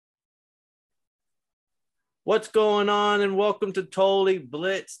What's going on? And welcome to Totally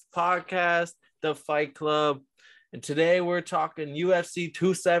Blitzed Podcast, the Fight Club. And today we're talking UFC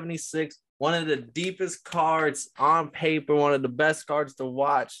 276, one of the deepest cards on paper, one of the best cards to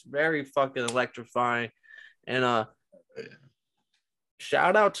watch. Very fucking electrifying. And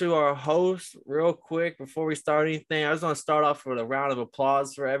shout out to our host real quick before we start anything. I just want to start off with a round of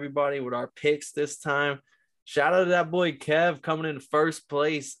applause for everybody with our picks this time. Shout out to that boy Kev coming in first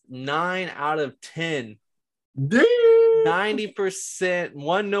place, 9 out of 10. Damn. 90%,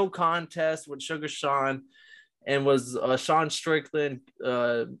 one no contest with Sugar Sean, and was Sean Strickland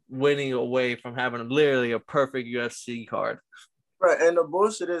winning away from having literally a perfect UFC card. Right, and the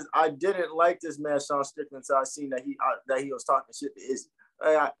bullshit is, I didn't like this man Sean Strickland until I seen that he was talking shit to Izzy.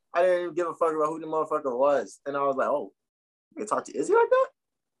 I didn't even give a fuck about who the motherfucker was, and I was like, oh, you can talk to Izzy like that?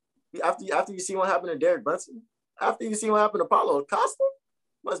 After you see what happened to Derek Brunson, after you see what happened to Paulo Costa,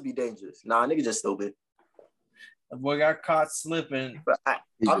 must be dangerous. Nah, nigga just stupid. The boy got caught slipping. But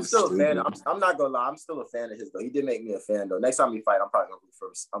I'm still a fan. I'm not gonna lie. I'm still a fan of his though. He did make me a fan though. Next time we fight, I'm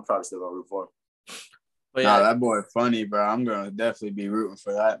probably still gonna root for him. But yeah, that boy funny, bro. I'm gonna definitely be rooting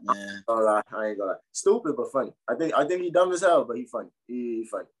for that man. I ain't gonna lie. Stupid but funny. I think he dumb as hell, but he funny. He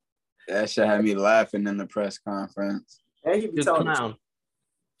funny. That shit had me laughing in the press conference. And he be telling me.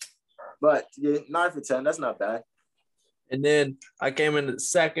 But yeah, 9 for 10. That's not bad. And then I came in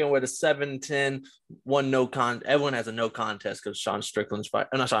second with a 7-10, one no con. Everyone has a no contest because Sean Strickland's fight.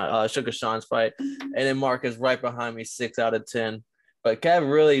 I'm not sorry, Sugar Sean's fight. And then Mark is right behind me, 6 out of 10. But Kev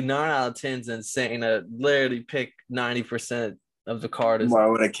really 9 out of 10 is insane to literally pick 90% of the card. I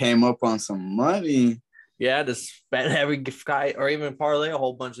would have came up on some money. Yeah, to spend every guy or even parlay a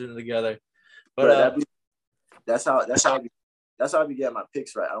whole bunch of them together. But that's how I be getting my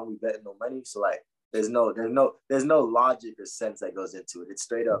picks right. I don't be betting no money, so like. There's no logic or sense that goes into it. It's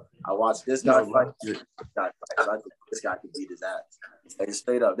straight up. I watched this guy fight. I think this guy could beat his ass. Like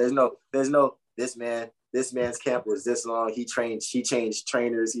straight up. There's no. This man's camp was this long. He changed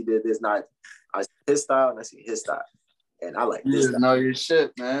trainers. He did this. Not I see his style and I see his style, and I like this. You know your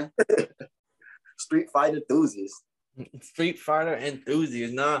shit, man. Street fighter enthusiast.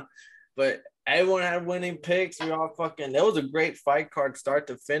 Nah, but everyone had winning picks. We all fucking. That was a great fight card, start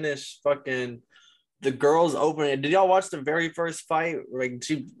to finish. Fucking. The girls opening. Did y'all watch the very first fight? Like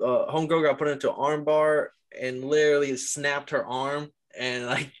she, homegirl got put into an arm bar and literally snapped her arm. And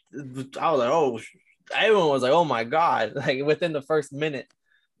like, I was like, oh, everyone was like, oh my God. Like within the first minute.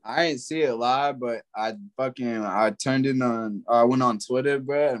 I didn't see it live, but I turned it on. I went on Twitter,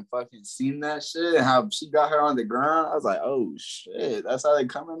 bro, and fucking seen that shit and how she got her on the ground. I was like, oh shit, that's how they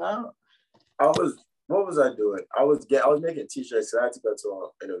coming out. What was I doing? I was making t-shirts. So I had to go to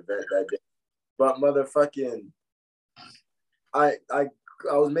an event that day. But motherfucking, I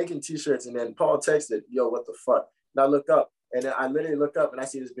was making t-shirts and then Paul texted, yo, what the fuck? And I look up and then I literally look up and I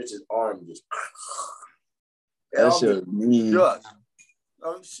see this bitch's arm just. That shit mean.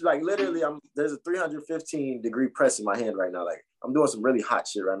 Like literally, there's a 315-degree press in my hand right now. Like I'm doing some really hot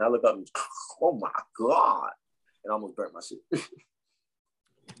shit right now. I look up and oh my God. And I almost burnt my shit.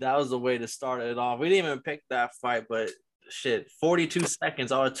 That was the way to start it off. We didn't even pick that fight, but shit, 42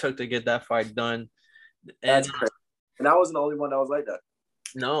 seconds all it took to get that fight done. That's crazy. And I wasn't the only one that was like that.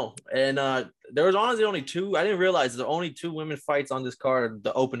 No. And there was honestly only two. I didn't realize there were only 2 women fights on this card,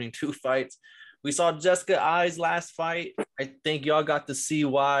 the opening 2 fights. We saw Jessica Ai's last fight. I think y'all got to see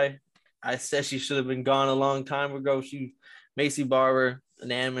why. I said she should have been gone a long time ago. Maycee Barber,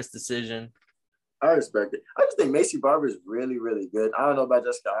 unanimous decision. I respect it. I just think Maycee Barber is really, really good. I don't know about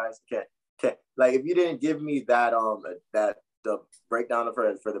Jessica Ai's. Can't like if you didn't give me that the breakdown of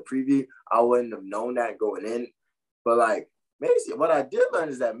her for the preview, I wouldn't have known that going in. But like Maycee, what I did learn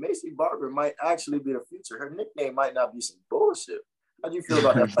is that Maycee Barber might actually be the future. Her nickname might not be some bullshit. How do you feel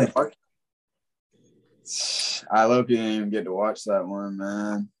about that fight, Mark? I hope you didn't even get to watch that one,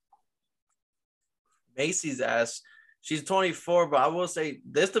 man. Maycee's ass. She's 24, but I will say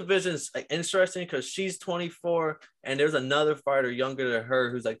this division is interesting because she's 24, and there's another fighter younger than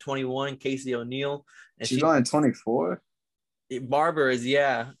her who's like 21, Casey O'Neill. And she's only 24? Barber is,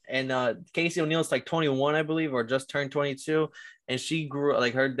 yeah. And Casey O'Neill's like 21, I believe, or just turned 22. And she grew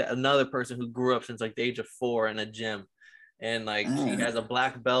like another person who grew up since like the age of 4 in a gym. And like she has a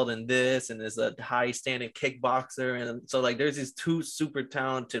black belt in this and is a high standing kickboxer. And so like there's these 2 super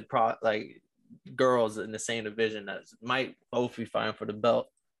talented girls in the same division that might both be fighting for the belt.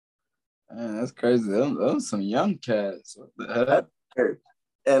 Man, that's crazy. Those some young cats. What the heck?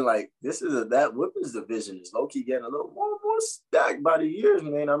 And like this is that women's division is low key getting a little more stacked by the years,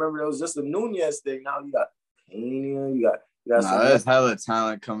 man. I remember it was just a Nunes thing. Now you got Pena, you got You got Nah, there's hella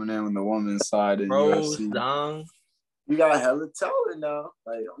talent coming in on the women's side in Rose, UFC. Dong. You got hella talent now.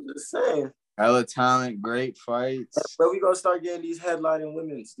 Like, I'm just saying. Hella talent, great fights. But we gonna start getting these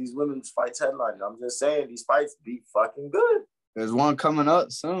women's fights headlining. I'm just saying these fights be fucking good. There's one coming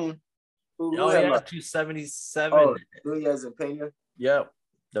up soon. Who Oh, yeah, headline? 277. Oh, Nunez and Pena. Yep.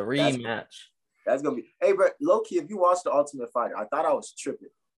 The rematch. That's gonna be. Hey, bro, low key, if you watch the Ultimate Fighter, I thought I was tripping.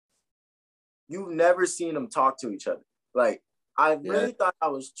 You've never seen them talk to each other. Like, I really thought I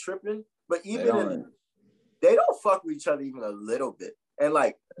was tripping, but even they don't fuck with each other even a little bit. And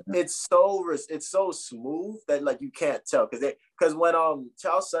like, it's so smooth that like you can't tell because when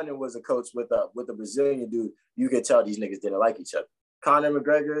Charles Sonnen was a coach with a Brazilian dude, you could tell these niggas didn't like each other. Conor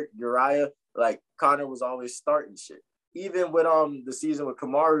McGregor, Uriah, like Conor was always starting shit. Even with the season with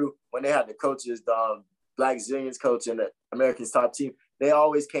Kamaru, when they had the coaches, the Black Zillions coach and the Americans top team, they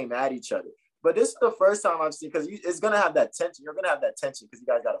always came at each other. But this is the first time I've seen, because it's gonna have that tension. You're gonna have that tension because you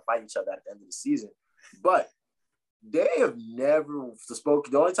guys got to fight each other at the end of the season. But they have never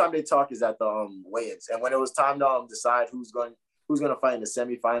spoken. The only time they talk is at the weigh-ins, and when it was time to decide who's going to fight in the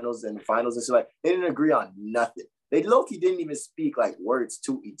semifinals and the finals and shit, like they didn't agree on nothing. They low-key didn't even speak like words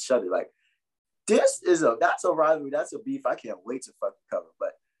to each other. Like that's a rivalry, that's a beef I can't wait to fucking cover.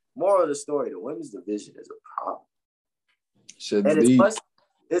 But moral of the story, the women's division is a problem. And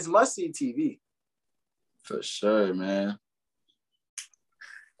it's must-see TV. For sure, man.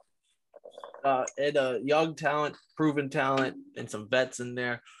 Young talent, proven talent, and some vets in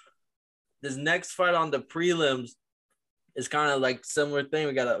there. This next fight on the prelims is kind of like similar thing.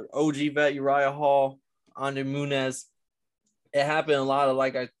 We got an OG vet, Uriah Hall, Andre Muniz. It happened a lot of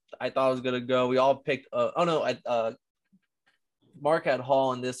like I thought it was gonna go. We all picked. Mark had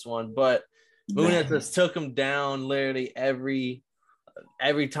Hall in this one, but Muniz just took him down literally every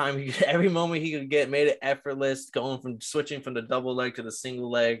time every moment he could get, made it effortless, switching from the double leg to the single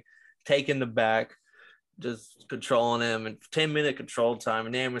leg, taking the back, just controlling him, and 10-minute control time,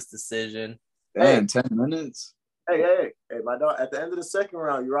 unanimous decision. Damn, 10 minutes. Hey, my dog. At the end of the second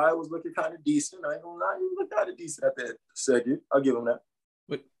round, Uriah was looking kind of decent. I ain't gonna lie, he looked kind of decent at the end of the second. I'll give him that.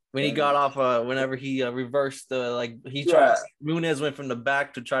 When he got off, whenever he reversed Muniz went from the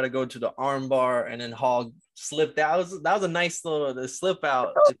back to try to go to the arm bar, and then Hall slipped out. That was a nice little slip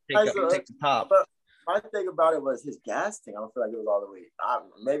out to take the top. But my thing about it was his gas tank. I don't feel like it was all the way.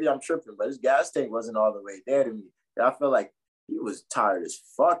 Maybe I'm tripping, but his gas tank wasn't all the way there to me. I feel like he was tired as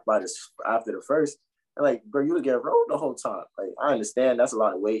fuck after the first. And like, bro, you would get rolled the whole time. Like, I understand that's a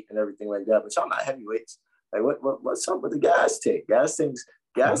lot of weight and everything like that, but y'all not heavyweights. Like, what's up with the gas tank? Gas tanks.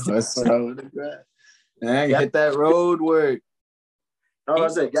 What's up with the gas? Man, hit that road work. I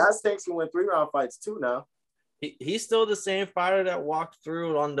said gas tanks can win 3-round fights too now. He's still the same fighter that walked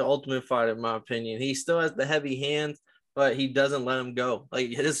through on the Ultimate Fighter, in my opinion. He still has the heavy hands, but he doesn't let him go.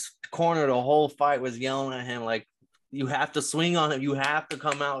 Like, his corner the whole fight was yelling at him, like, you have to swing on him. You have to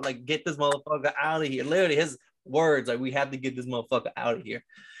come out. Like, get this motherfucker out of here. Literally, his words, like, we have to get this motherfucker out of here.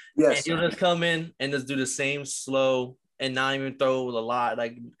 Yes. And he'll just come in and just do the same slow and not even throw a lot.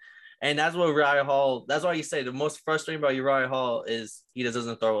 Like, and that's what Uriah Hall, that's why you say the most frustrating about Uriah Hall is he just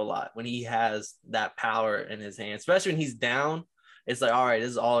doesn't throw a lot when he has that power in his hand, especially when he's down. It's like, all right, this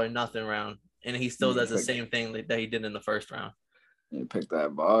is all or nothing round. And he still does the same thing that he did in the first round. He picked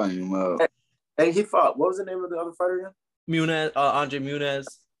that volume up. And he fought, what was the name of the other fighter again? Muniz, Andre Muniz.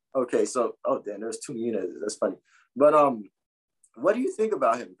 Okay, so, there's two Muniz. That's funny. But what do you think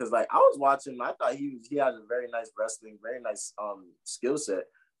about him? Because like I was watching, I thought he has a very nice wrestling, very nice skill set.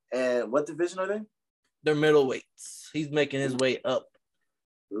 And what division are they? They're middleweights. He's making his way up.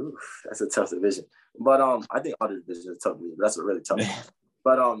 Ooh, that's a tough division. But I think all the divisions are tough. That's a really tough one.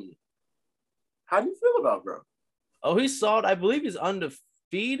 But how do you feel about bro? Oh, he's solid. I believe he's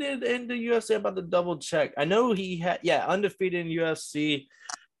undefeated in the UFC. I'm about to double check. I know he had undefeated in UFC.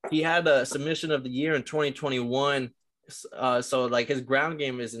 He had a submission of the year in 2021. So like his ground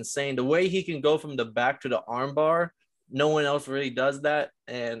game is insane. The way he can go from the back to the arm bar, no one else really does that,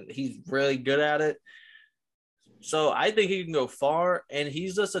 and he's really good at it. So I think he can go far, and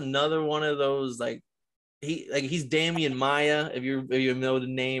he's just another one of those he's Damian Maia. If you know the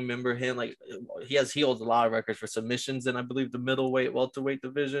name, remember him? Like he holds a lot of records for submissions in I believe the middleweight, welterweight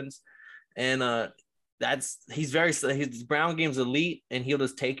divisions, and his ground game's elite, and he'll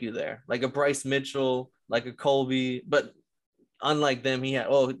just take you there like a Bryce Mitchell, like a Colby, but unlike them,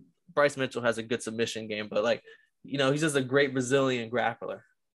 Bryce Mitchell has a good submission game, but like. He's just a great Brazilian grappler.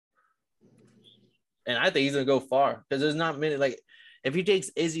 And I think he's going to go far because there's not many, like, if he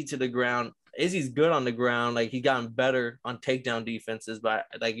takes Izzy to the ground, Izzy's good on the ground. Like, he gotten better on takedown defenses, but,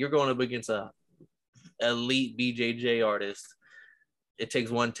 like, you're going up against a elite BJJ artists. It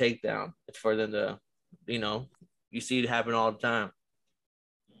takes one takedown for them to, you see it happen all the time.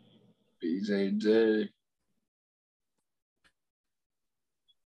 BJJ.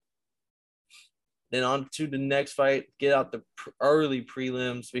 Then on to the next fight. Get out the early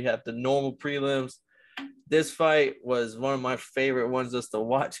prelims. We have the normal prelims. This fight was one of my favorite ones just to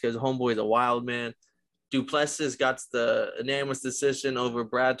watch because Homeboy's a wild man. Du Plessis got the unanimous decision over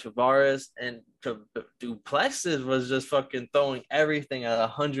Brad Tavares, and Du Plessis was just fucking throwing everything at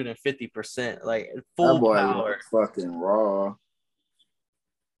 150%, like full power. Fucking raw.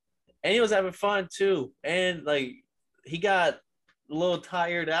 And he was having fun too. And like he got a little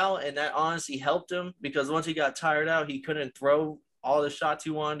tired out, and that honestly helped him because once he got tired out, he couldn't throw all the shots he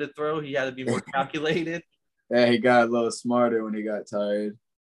wanted to throw. He had to be more calculated. Yeah, he got a little smarter when he got tired.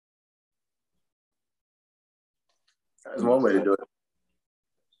 That's one way to do it.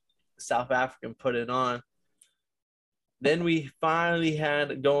 South African put it on. Then we finally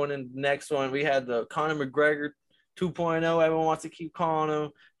had going in the next one. We had the Conor McGregor 2.0. Everyone wants to keep calling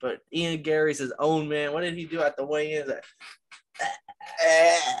him, but Ian Gary's his own man. What did he do at the weigh-ins?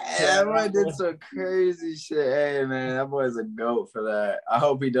 That boy did some crazy shit. Hey, man, that boy's a GOAT for that. I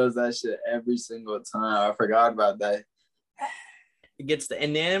hope he does that shit every single time. I forgot about that. He gets the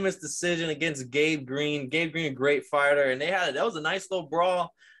unanimous decision against Gabe Green. Gabe Green, a great fighter, and that was a nice little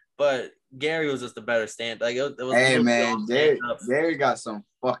brawl, but Gary was just a better stand. Like it was. Hey, man, Gary got some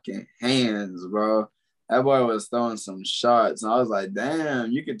fucking hands, bro. That boy was throwing some shots, and I was like,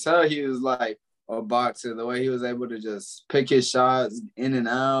 damn, you could tell he was like a boxer, the way he was able to just pick his shots in and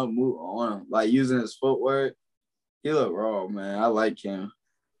out, move on, like using his footwork. He looked raw, man. I like him.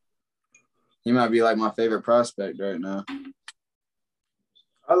 He might be like my favorite prospect right now.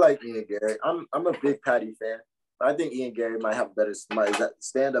 I like Ian Gary. I'm a big Patty fan. I think Ian Gary might have better.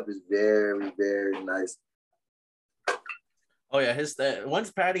 Stand-up is very, very nice. Oh, yeah. Once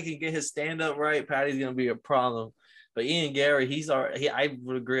Patty can get his stand-up right, Patty's going to be a problem. But Ian Gary, I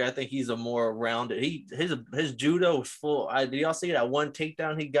would agree. I think he's a more rounded. His judo was full. Did y'all see that one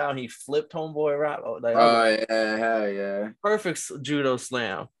takedown he got? He flipped Homeboy around. Yeah, hell yeah. Perfect judo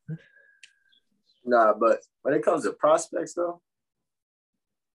slam. Nah, but when it comes to prospects, though,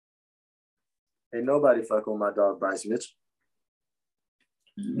 ain't nobody fucking with my dog Bryce Mitchell.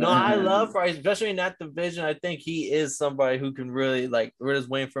 No, I love Bryce, especially in that division. I think he is somebody who can really we're just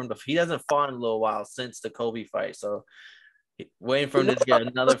waiting for him he hasn't fought in a little while since the Kobe fight, so waiting for him to get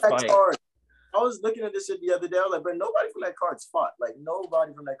another fight. I was looking at this shit the other day. I was like, but nobody from that card's fought. Like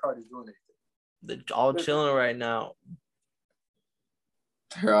nobody from that card is doing anything. They're all chilling right now.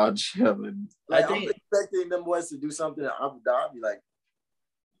 They're all chilling. Like, I'm expecting them boys to do something in Abu Dhabi. Like,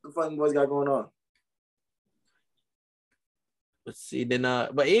 what the fucking boys got going on? Let's see. Then,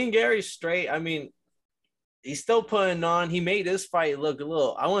 but Ian Gary's straight. I mean, he's still putting on. He made this fight look a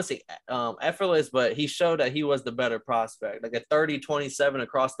little, I want to say effortless, but he showed that he was the better prospect. Like a 30-27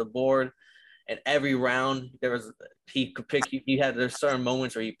 across the board. And every round, he could pick you. There's certain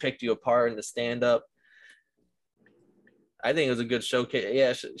moments where he picked you apart in the stand up. I think it was a good showcase.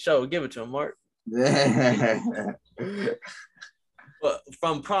 Yeah, give it to him, Mark. But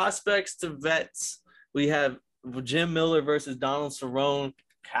from prospects to vets, we have Jim Miller versus Donald Cerrone,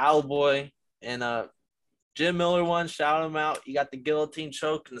 Cowboy, and Jim Miller won. Shout him out. He got the guillotine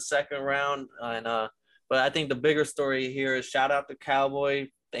choke in the second round, and but I think the bigger story here is shout out to Cowboy.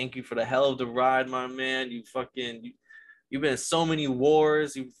 Thank you for the hell of the ride, my man. You've been in so many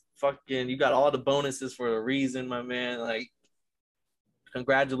wars. You got all the bonuses for a reason, my man. Like,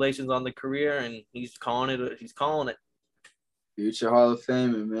 congratulations on the career, and he's calling it. Future Hall of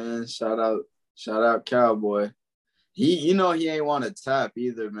Famer, man. Shout out Cowboy. He ain't want to tap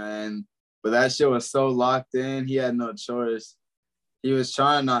either, man. But that shit was so locked in, he had no choice. He was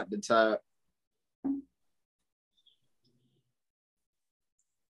trying not to tap.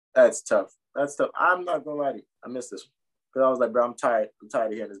 That's tough. I'm not gonna lie to you. I missed this one. Because I was like, bro, I'm tired.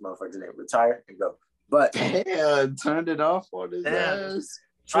 of hearing this motherfucker's name. Retire and go. But turned it off on his ass.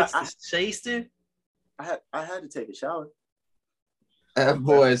 I chased him. I had to take a shower. That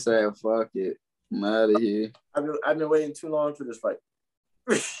boy said, fuck it. I'm out of here. I've been waiting too long for this fight.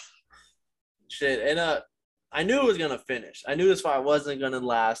 Shit. And I knew it was gonna finish. I knew this fight wasn't gonna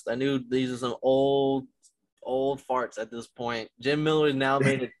last. I knew these are some old farts at this point. Jim Miller now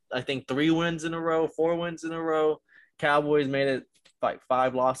made it, I think, 4 wins in a row. Cowboys made it like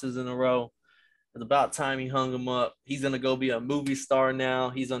 5 losses in a row. It's about time he hung him up. He's gonna go be a movie star now.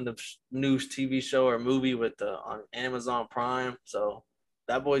 He's on the new TV show or movie on Amazon Prime. So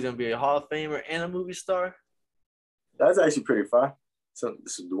that boy's gonna be a Hall of Famer and a movie star. That's actually pretty fun. So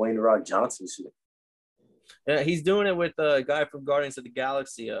this is Dwayne The Rock Johnson shit. Yeah, he's doing it with the guy from Guardians of the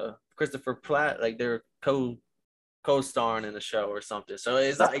Galaxy, Christopher Pratt. Like they're co-starring in the show or something. So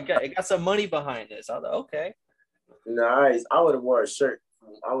it got some money behind this. I was like, okay. Nice. I would have wore a shirt.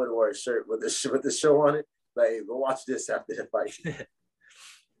 I would have wore a shirt with the show on it. Like, hey, go watch this after the fight.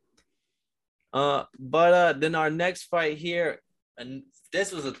 But then our next fight here, and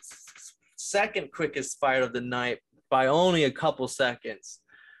this was a second quickest fight of the night by only a couple seconds.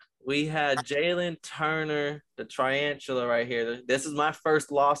 We had Jalen Turner, the Triantula right here. This is my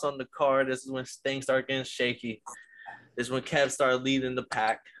first loss on the card. This is when things start getting shaky. This is when Kev started leading the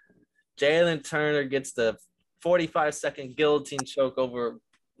pack. Jalen Turner gets the 45-second guillotine choke over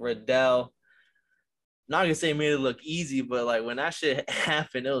Riddell. Not gonna say it made it look easy, but like when that shit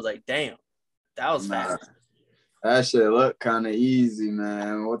happened, it was like, damn, that was fast. That shit looked kind of easy,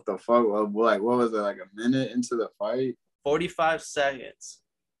 man. What the fuck? Like, what was it? Like a minute into the fight? 45 seconds.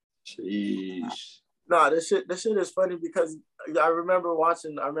 Sheesh. Nah, this shit is funny because I remember at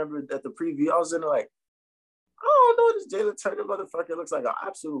the preview, I was in like, I don't know, this Jalen Turner motherfucker looks like an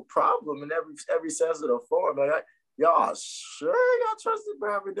absolute problem in every sense of the form. Like, y'all sure y'all trusted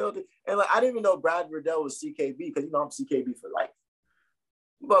Brad Riddell? And like, I didn't even know Brad Riddell was CKB because I'm CKB for life.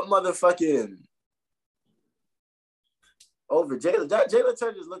 But motherfucking over Jalen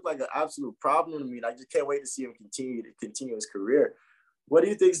Turner just looked like an absolute problem to me. And I just can't wait to see him continue his career. What do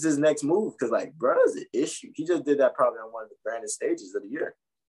you think is his next move? Because like, bro, is an issue. He just did that probably on one of the grandest stages of the year.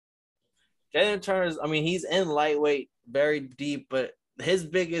 Jalen Turner's, I mean, he's in lightweight, very deep, but his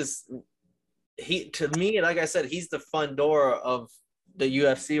biggest, to me, like I said, he's the Fundora of the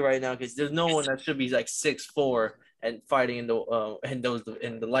UFC right now because there's no one that should be like 6'4" and fighting in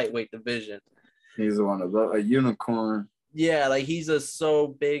the lightweight division. He's one of a unicorn. Yeah, like he's so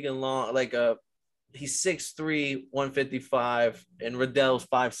big and long, like he's 6'3", 155, and Riddell's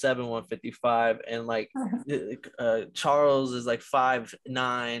 5'7", 155, and like Charles is like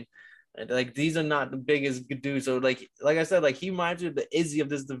 5'9". And like these are not the biggest dudes. So like I said, like he reminds me of the Izzy of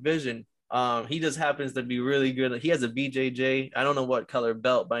this division. He just happens to be really good. He has a BJJ. I don't know what color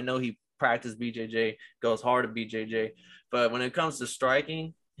belt, but I know he practiced BJJ, goes hard at BJJ. But when it comes to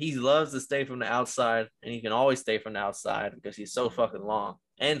striking, he loves to stay from the outside, and he can always stay from the outside because he's so fucking long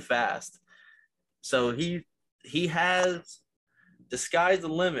and fast. So he has the sky's the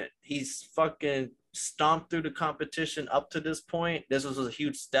limit. He's fucking stomped through the competition up to this point. This was a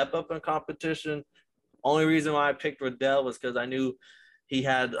huge step up in competition. Only reason why I picked Riddell was because I knew he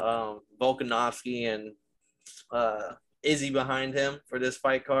had Volkanovski and Izzy behind him for this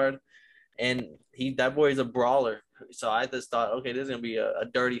fight card. And that boy is a brawler. So I just thought, okay, this is going to be a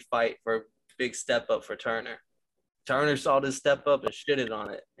dirty fight for a big step up for Turner. Turner saw this step up and shitted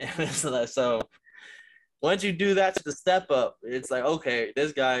on it. So once you do that to the step up, it's like, okay,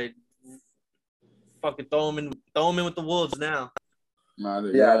 this guy fucking throw him in with the Wolves now.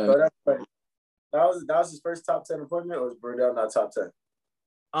 Yeah, so that's funny. That was his first top 10 appointment, or was Riddell not top 10?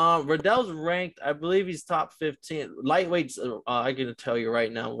 Riddell's ranked, I believe he's top 15. Lightweights, I can tell you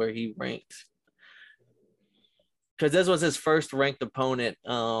right now where he ranked. Because this was his first ranked opponent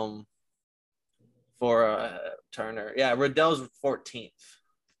for Turner. Yeah, Riddell's 14th.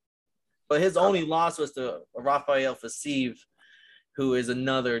 But his only loss was to Rafael Fasiv, who is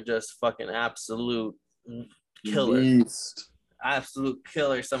another just fucking absolute killer. Beast. Absolute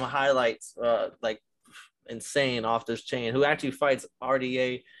killer. Some highlights, like insane off this chain, who actually fights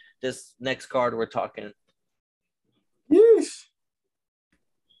RDA this next card we're talking. Yeesh.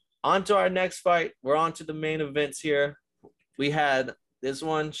 On to our next fight. We're on to the main events here. We had this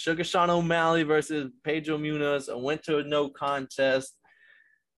one, Sugar Sean O'Malley versus Pedro Munoz. It went to a no contest.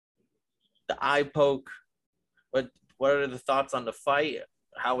 The eye poke. What are the thoughts on the fight?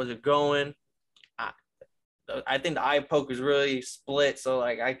 How was it going? I think the eye poke is really split, so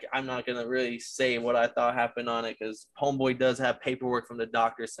like I'm not gonna really say what I thought happened on it because Homeboy does have paperwork from the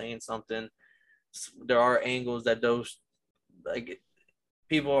doctor saying something. There are angles that those like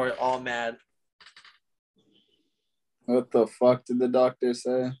people are all mad. What the fuck did the doctor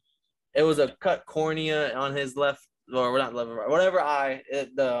say? It was a cut cornea on his left, or not left, right, whatever eye.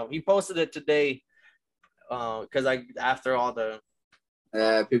 He posted it today. Because after all the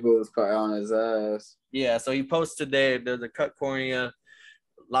people was caught on his ass. Yeah, so he posted today. There's a cut cornea. A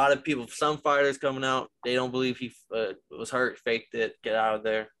lot of people, some fighters coming out, they don't believe he was hurt, faked it, get out of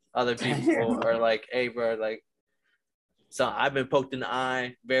there. Other people are like, hey, bro, like, so I've been poked in the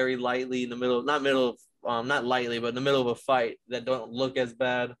eye very lightly in the middle, not lightly, but in the middle of a fight that don't look as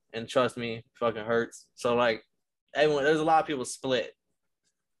bad. And trust me, it fucking hurts. So like, there's a lot of people split.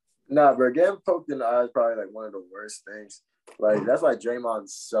 Nah, bro, getting poked in the eye is probably like one of the worst things. Like that's why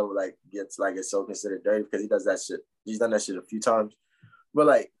Draymond's so like gets like it's so considered dirty because he does that shit. He's done that shit a few times. But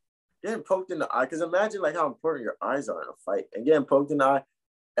like getting poked in the eye, because imagine like how important your eyes are in a fight. And getting poked in the eye,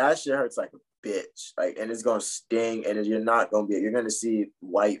 that shit hurts like a bitch. Like, and it's gonna sting, and you're gonna see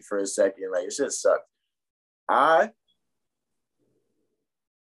white for a second. Like it shit sucks. I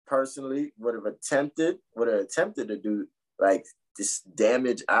personally would have attempted to do like this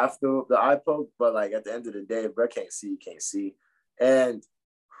damage after the eye poke, but like at the end of the day, if bro can't see, you can't see. And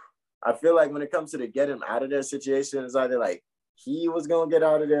I feel like when it comes to the get him out of there situation, it's either like he was gonna get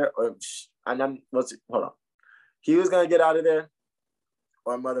out of there, or hold on, he was gonna get out of there,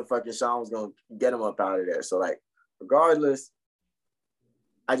 or motherfucking Sean was gonna get him up out of there. So like, regardless,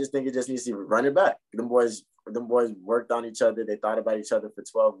 I just think it just needs to run it back. Them boys worked on each other. They thought about each other for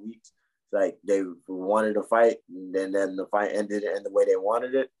 12 weeks. Like they wanted to fight, and then the fight ended in the way they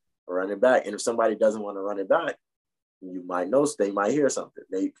wanted it. Run it back. And if somebody doesn't want to run it back, you might know they might hear something.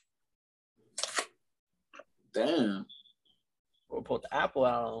 Damn. We'll put the apple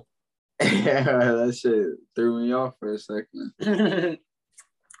out. Yeah, that shit threw me off for a second.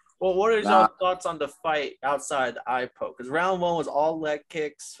 Well, what are your thoughts on the fight outside the eye poke? Because round one was all leg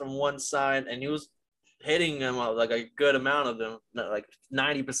kicks from one side, and he was hitting them like a good amount of them, like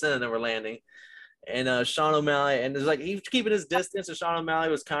 90% of them were landing. And Sean O'Malley, and it's like he was keeping his distance, and Sean O'Malley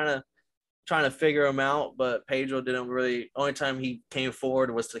was kind of trying to figure him out, but Pedro didn't really. Only time he came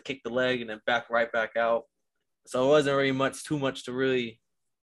forward was to kick the leg and then back right back out. So it wasn't really too much to really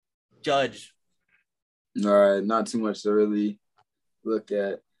judge. All right, not too much to really look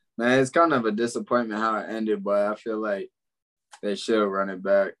at. Man, it's kind of a disappointment how it ended, but I feel like they should run it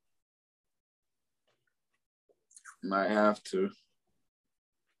back. Might have to.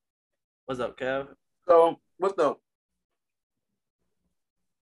 What's up, Kev? So with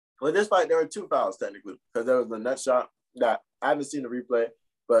this fight, there were two fouls technically, because there was the nut shot that I haven't seen the replay,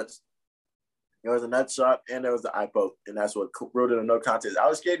 but there was a nut shot and there was the eye poke, and that's what ruled it a no contest. I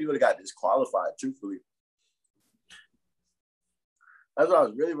was scared he would have got disqualified, truthfully. That's what I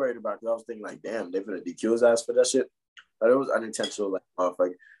was really worried about, because I was thinking like, damn, they're gonna DQ his ass for that shit. But it was unintentional, like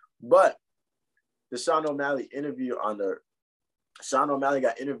motherfucker. But the Sean O'Malley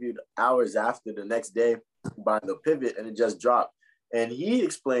got interviewed hours after the next day by the Pivot, and it just dropped. And he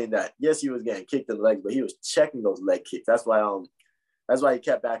explained that yes, he was getting kicked in the legs, but he was checking those leg kicks. That's why he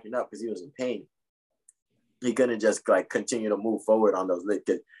kept backing up, because he was in pain. He couldn't just like continue to move forward on those leg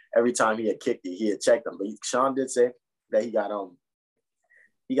kicks. Every time he had kicked it, he had checked them. But Sean did say that he got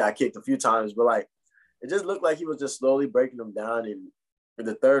kicked a few times, but like it just looked like he was just slowly breaking them down. And in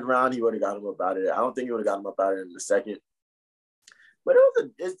the third round, he would have got him up out of it. I don't think he would have got him up out of it in the second. But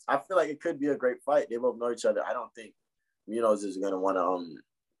I feel like it could be a great fight. They both know each other. I don't think Munoz is gonna want to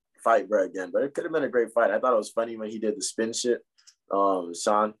fight Bro again, but it could have been a great fight. I thought it was funny when he did the spin shit,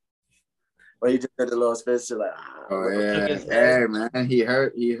 Sean. When he just did the little spin shit, like oh yeah, hey man, he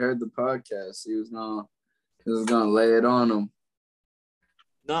heard the podcast. He was gonna lay it on him.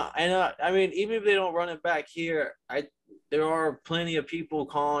 No, and I mean, even if they don't run it back here, there are plenty of people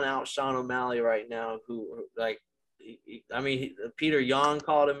calling out Sean O'Malley right now who like. Peter Yan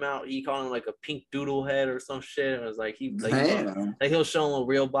called him out. He called him like a pink doodle head or some shit. It was like he'll show him what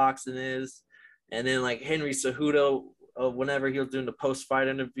real boxing is. And then like Henry Cejudo, whenever he was doing the post-fight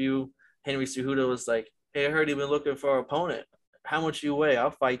interview, Henry Cejudo was like, "Hey, I heard you've been looking for an opponent. How much you weigh? I'll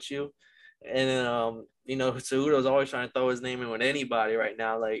fight you." And then Cejudo's always trying to throw his name in with anybody right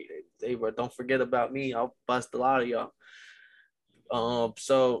now. Like don't forget about me. I'll bust a lot of y'all.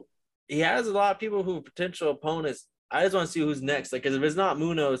 So he has a lot of people who are potential opponents. I just want to see who's next. Like, because if it's not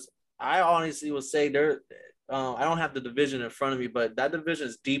Munoz, I honestly will say I don't have the division in front of me, but that division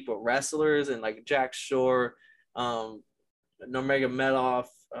is deep with wrestlers and like Jack Shore, Nurmagomedov,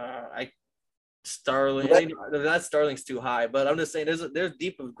 Sterling. That Sterling's too high, but I'm just saying there's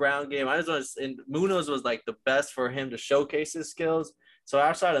deep of ground game. I just want to, and Munoz was like the best for him to showcase his skills. So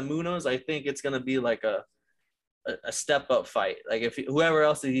outside of Munoz, I think it's gonna be like a step up fight. Like if whoever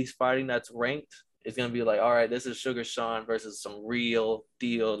else he's fighting that's ranked is gonna be like, all right, this is Sugar Sean versus some real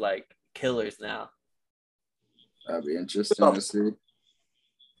deal like killers now. That'd be interesting to see.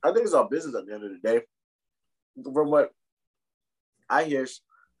 I think it's all business at the end of the day. From what I hear,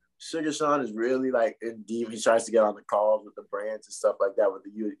 Sugar Sean is really like in deep. He tries to get on the calls with the brands and stuff like that with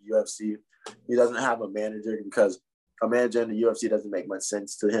the UFC. He doesn't have a manager because a manager in the UFC doesn't make much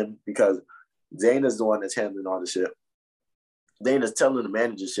sense to him because Dana's the one that's handling all the shit. Dana's telling the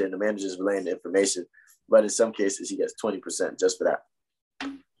manager shit, and the manager's relaying the information. But in some cases, he gets 20% just for that.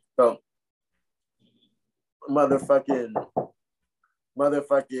 So, motherfucking,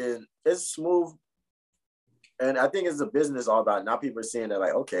 it's smooth. And I think it's a business all about. Now people are saying that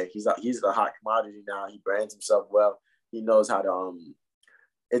like, okay, he's a hot commodity now. He brands himself well. He knows how to.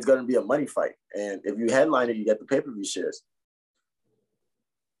 It's going to be a money fight, and if you headline it, you get the pay-per-view shares.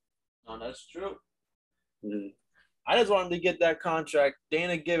 No, that's true. Mm-hmm. I just wanted to get that contract.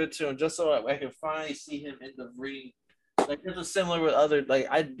 Dana give it to him just so I can finally see him in the ring. Like this is similar with other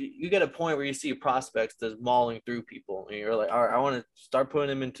you get a point where you see prospects that's mauling through people, and you're like, all right, I want to start putting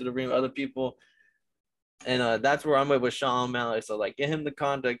him into the ring with other people. And that's where I'm with Sean O'Malley. So like, get him the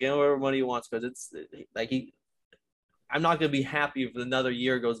contract, get him whatever money he wants, because it's like I'm not gonna be happy if another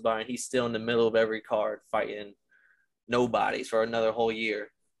year goes by and he's still in the middle of every card fighting nobodies for another whole year.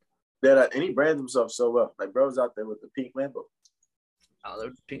 Yeah, and he brands himself so well. Like bro's out there with the pink Lambo. Oh,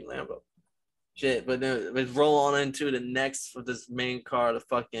 there's the pink Lambo. Shit, but then let's roll on into the next for this main card of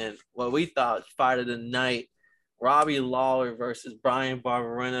fucking what we thought fight of the night. Robbie Lawler versus Brian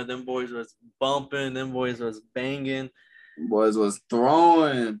Barberena. Them boys was bumping. Them boys was banging. Boys was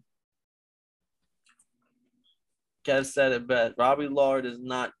throwing. Kev said it best. Robbie Lawler does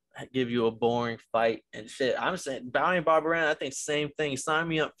not give you a boring fight and shit. I'm saying Brian Barberena, I think same thing. Sign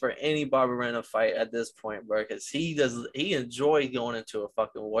me up for any Barberena fight at this point, bro, because he enjoys going into a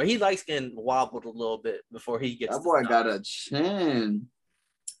fucking war. He likes getting wobbled a little bit before he gets. That boy got a chin.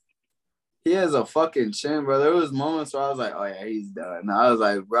 He has a fucking chin, bro. There was moments where I was like, oh yeah, he's done. I was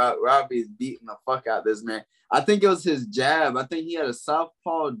like, Robbie's beating the fuck out this man. I think it was his jab. I think he had a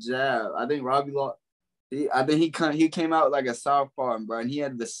southpaw jab. I think Robbie Lawler. He came out like a southpaw, bro, and he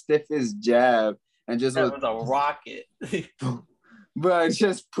had the stiffest jab and just was a rocket. Bro,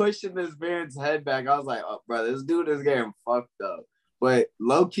 just pushing this man's head back. I was like, oh, bro, this dude is getting fucked up. But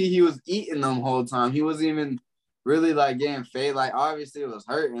low-key, he was eating them whole time. He wasn't even really like getting fade. Like, obviously it was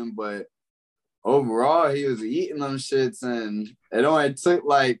hurting, but overall, he was eating them shits, and it only took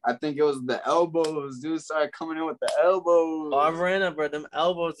like, I think it was the elbows. Dude started coming in with the elbows. Barberena, bro, them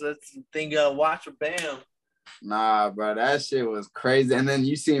elbows, that's the thing you gotta watch for, bam. Nah, bro, that shit was crazy. And then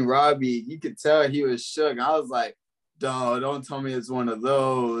you seen Robbie, you could tell he was shook. I was like, don't tell me it's one of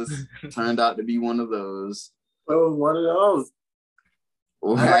those. Turned out to be one of those. Oh, one of those.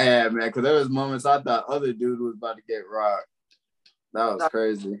 Well, yeah, man, because there was moments I thought other dude was about to get rocked. That was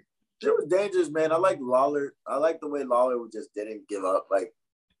crazy. It was dangerous, man. I like Lawler. I like the way Lawler just didn't give up. Like,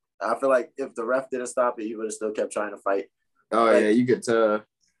 I feel like if the ref didn't stop it, he would have still kept trying to fight. Oh, like, yeah, you could tell.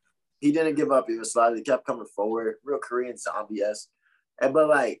 He didn't give up. He was sliding. He kept coming forward. Real Korean zombie-esque. But,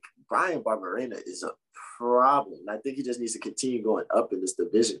 like, Brian Barberena is a problem. I think he just needs to continue going up in this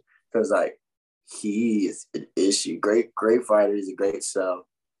division because, like, he is an issue. Great fighter. He's a great sell.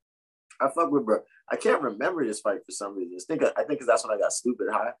 I fuck with bro. I can't remember this fight for some reason. I think because that's when I got stupid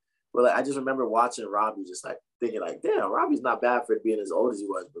high. But like, I just remember watching Robbie just like thinking like, damn, Robbie's not bad for being as old as he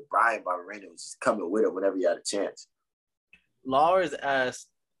was, but Brian Barberena was just coming with it whenever he had a chance. Lawler's ass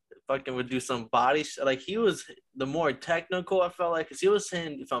fucking would do some body like he was the more technical, I felt like, because he was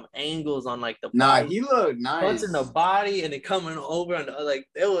hitting from angles on like the body. He looked nice. Punching the body and it coming over and like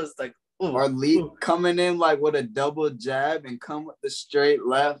it was like or coming in like with a double jab and come with the straight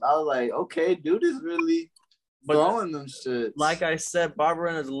left. I was like, okay, dude is really throwing them shit. Like I said,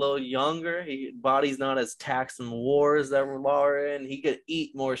 Barberena is a little younger. His body's not as taxed in wars that Lawler in. He could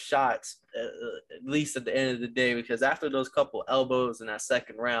eat more shots, at least at the end of the day, because after those couple elbows in that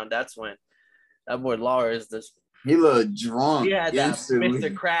second round, that's when that boy Lawler is this. He looked drunk. He had that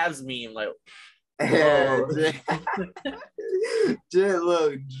Mr. Krabs meme, like. Yeah, Jay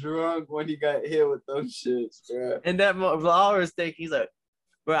looked drunk when he got hit with those shits, bro. And that Lawler's thinking, he's like,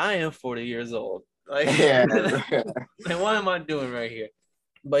 bro, I am 40 years old. Like, yeah, like, what am I doing right here?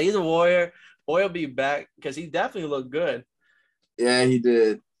 But he's a warrior. Boy will be back because he definitely looked good. Yeah, he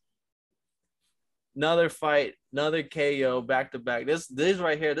did. Another fight, another KO back to back. This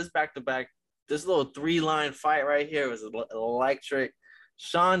right here, this back to back, this little 3-line fight right here was electric.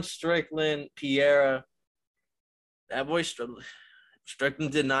 Sean Strickland, Piera. That boy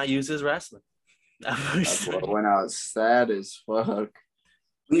Strickland did not use his wrestling. That boy went out sad as fuck.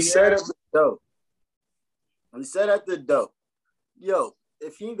 We said at the dope. We said at the dope. Yo,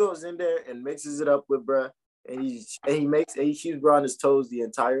 if he goes in there and mixes it up with bruh, and he keeps bro on his toes the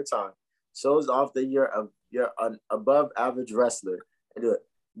entire time, shows off that you're an above average wrestler and do it.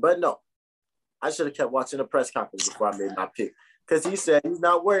 But no, I should have kept watching the press conference before I made my pick. Because he said he's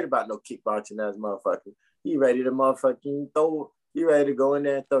not worried about no kickboxing as motherfucker. He ready to motherfucking throw. He ready to go in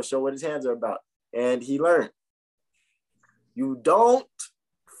there and show what his hands are about. And he learned. You don't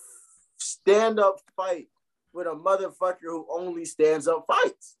stand up fight with a motherfucker who only stands up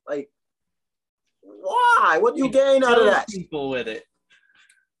fights. Like, why? What do you gain out of that? People with it.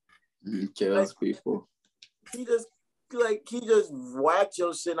 He kills people. he just whacked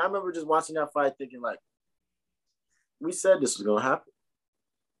your shit. And I remember just watching that fight thinking like, we said this was gonna happen.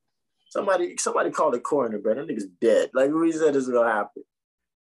 Somebody called the coroner, bro. That nigga's dead. Like we said this was gonna happen.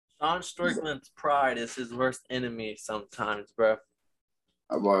 Sean Strickland's pride is his worst enemy sometimes, bro.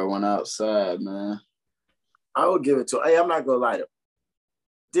 My boy went outside, man. I will give it to him. Hey, I'm not gonna lie to him.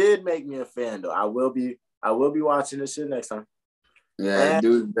 Did make me a fan though. I will be watching this shit next time. Yeah, and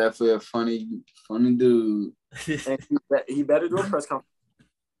dude's definitely a funny dude. And he better do a press conference.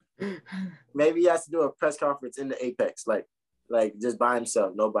 Maybe he has to do a press conference in the Apex, like just by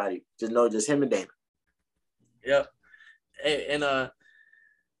himself, nobody, just him and Dana. Yep. And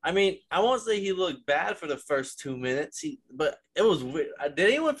I mean, I won't say he looked bad for the first 2 minutes, but it was weird. Did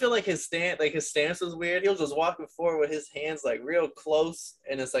anyone feel like his stance was weird? He was just walking forward with his hands like real close,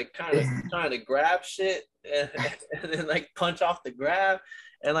 and it's like kind of trying to grab shit and then like punch off the grab,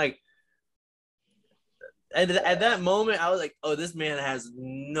 and like. And at that moment, I was like, "Oh, this man has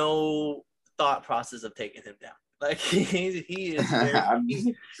no thought process of taking him down. Like he's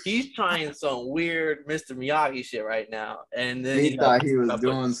trying some weird Mr. Miyagi shit right now." And then he thought he was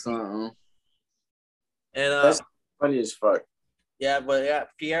doing something. And that's funny as fuck. Yeah, but yeah,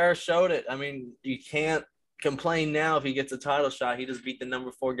 Pierre showed it. I mean, you can't complain now if he gets a title shot. He just beat the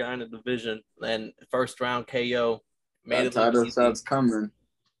number 4 guy in the division and first round KO. Made it title shot's coming.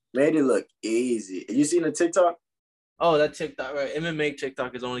 Made it look easy. You seen the TikTok? Oh, that TikTok, right? MMA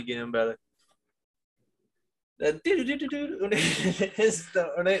TikTok is only getting better. Like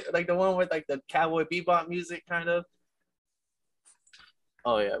the one with like the cowboy bebop music, kind of.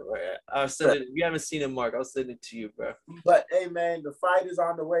 Oh yeah, right. I'll send it. If you haven't seen it, Mark, I'll send it to you, bro. But hey, man, the fight is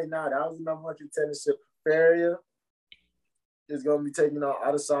on the way now. That was the number 1 contendership. Feria is gonna be taking on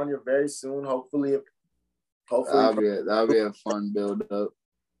Adesanya very soon. Hopefully. That'll be a fun build up.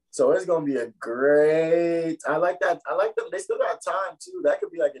 So it's gonna be a great. I like that. I like them. They still got time too. That could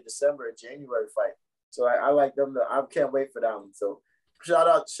be like a December or January fight. So I like them. I can't wait for that one. So shout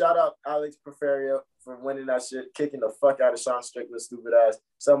out Alex Porfirio for winning that shit, kicking the fuck out of Sean Strickland's stupid ass.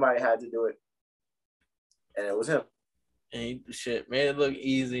 Somebody had to do it, and it was him. And he shit made it look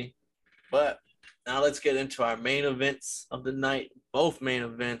easy. But now let's get into our main events of the night. Both main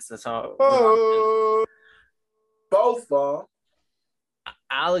events. That's how. Both of them.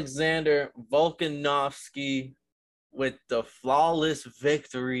 Alexander Volkanovski with the flawless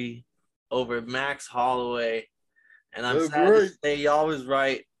victory over Max Holloway. And I'm sad to say y'all was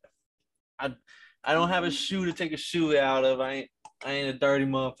right. I don't have a shoe to take a shoe out of. I ain't a dirty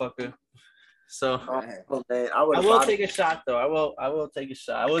motherfucker. So I will take a shot though. I will take a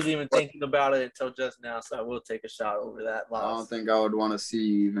shot. I wasn't even thinking about it until just now, so I will take a shot over that loss. I don't think I would want to see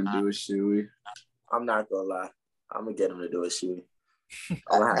you even do a shoey. I'm not gonna lie. I'm gonna get him to do a shoey.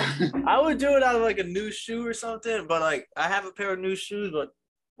 I would do it out of like a new shoe or something, but like I have a pair of new shoes, but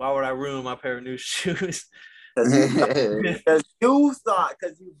why would I ruin my pair of new shoes? Because you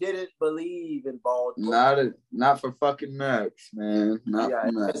didn't believe in bald. Not for fucking Max, man. Not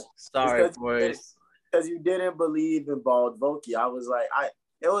for Max. Sorry, boys. Because you didn't believe in bald Volky. I was like,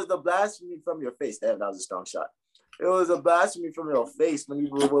 it was the blasphemy from your face. Damn, that was a strong shot. It was a blasphemy from your face when we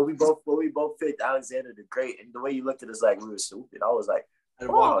both picked Alexander the Great, and the way you looked at us like we were stupid. I was like, I'd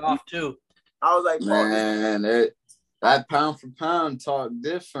walk off too. I was like, man, that pound for pound talk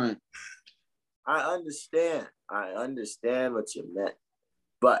different. I understand what you meant,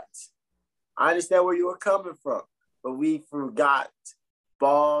 but I understand where you were coming from. But we forgot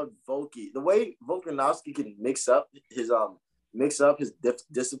bald Volky. The way Volkanovski can mix up his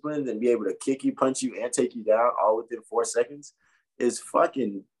disciplines and be able to kick you, punch you, and take you down all within 4 seconds is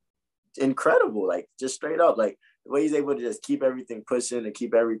fucking incredible. Like, just straight up, like the way he's able to just keep everything pushing and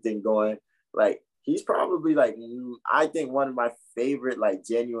keep everything going. Like, he's probably like, I think one of my favorite, like,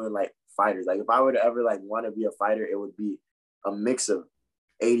 genuine, like, fighters. Like, if I were to ever like want to be a fighter, it would be a mix of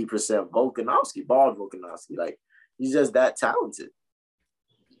 80% Volkanovski, bald Volkanovski. Like, he's just that talented.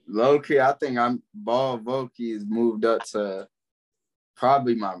 Low-key, I think bald Volky has moved up to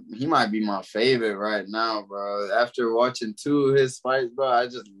probably he might be my favorite right now, bro. After watching 2 of his fights, bro, I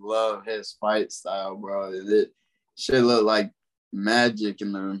just love his fight style, bro. It should look like magic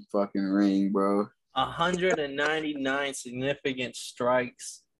in the fucking ring, bro. 199 significant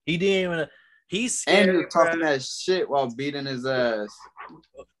strikes. He didn't even. He's scared. And you're talking that shit while beating his ass.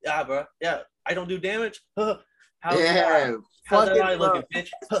 Yeah, bro. Yeah, I don't do damage. How's fucking that eye looking, bitch?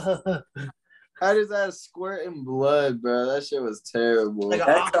 How does that squirting blood, bro? That shit was terrible. Like an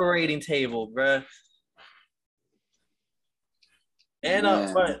operating table, bro. And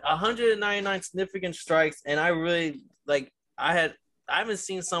 199 significant strikes, and I really like. I haven't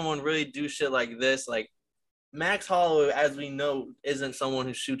seen someone really do shit like this, like Max Holloway, as we know, isn't someone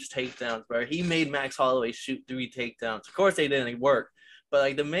who shoots takedowns, bro. He made Max Holloway shoot 3 takedowns. Of course, they didn't work, but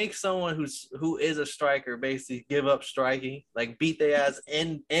like to make someone who is a striker basically give up striking, like beat their ass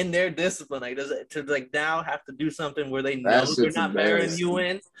in their discipline, like to like now have to do something where they know they're not better than you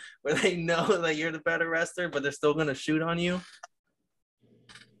in, where they know like you're the better wrestler, but they're still gonna shoot on you.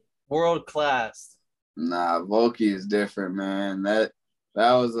 World class. Nah, Volky is different, man. That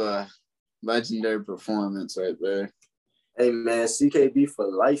was a legendary performance right there. Hey man, CKB for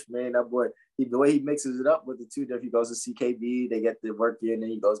life, man. That boy, the way he mixes it up with the two, if he goes to CKB, they get the work in,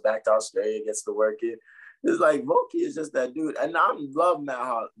 and he goes back to Australia, gets the work in. It's like Volky is just that dude, and I love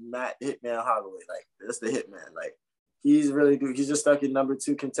Matt Hitman Holloway. Like that's the Hitman. Like he's really good. He's just stuck in number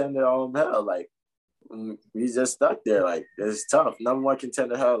 2 contender on hell. Like he's just stuck there. Like it's tough. Number 1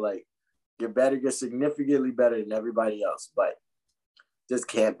 contender hell. Like you're significantly better than everybody else, but just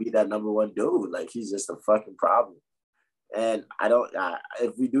can't be that number 1 dude. Like he's just a fucking problem. And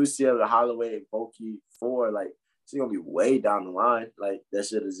if we do see a Holloway and Volky 4, like it's gonna be way down the line. Like that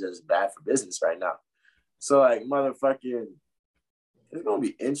shit is just bad for business right now. So like motherfucking, it's gonna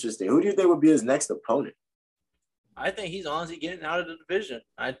be interesting. Who do you think would be his next opponent? I think he's honestly getting out of the division.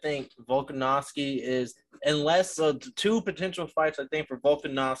 I think Volkanovski is, unless the 2 potential fights I think for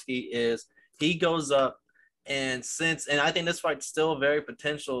Volkanovski is he goes up and I think this fight's still very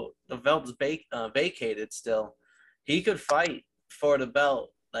potential. The belt's vacated still. He could fight for the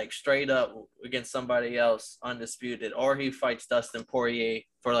belt like straight up against somebody else undisputed, or he fights Dustin Poirier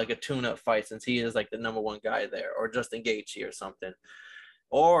for like a tune-up fight since he is like the number 1 guy there, or Justin Gaethje or something.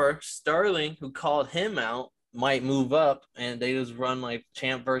 Or Sterling, who called him out, might move up and they just run like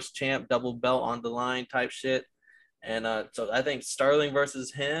champ versus champ, double belt on the line type shit. And so I think Sterling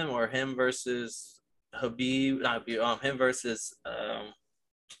versus him, or him versus him versus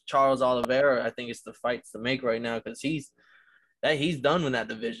Charles Oliveira, I think it's the fights to make right now, because he's done with that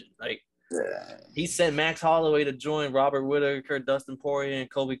division. Like he sent Max Holloway to join Robert Whittaker, Dustin Poirier, and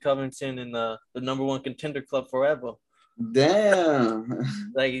Colby Covington in the number 1 contender club forever. Damn.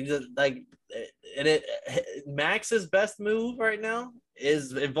 Max's best move right now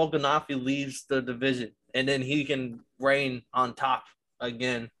is if Volkanovski leaves the division, and then he can reign on top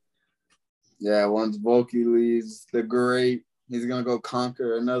again. Yeah, once Volky leaves the great, he's gonna go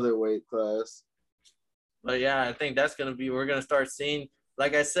conquer another weight class. But yeah, I think we're gonna start seeing,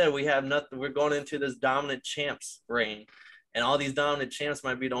 like I said, we have nothing. We're going into this dominant champs reign, and all these dominant champs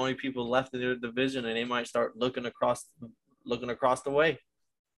might be the only people left in their division, and they might start looking across the way.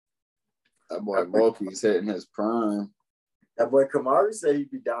 That boy Volky's hitting his prime. That boy Kamaru said he'd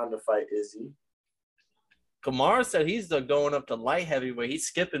be down to fight Izzy. Kamaru said he's going up to light heavyweight. He's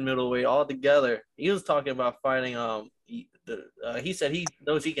skipping middleweight altogether. He was talking about fighting. He said he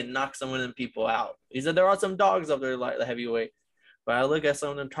knows he can knock some of them people out. He said there are some dogs up there light heavyweight, but I look at some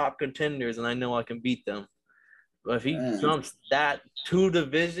of them top contenders and I know I can beat them. But if he jumps that 2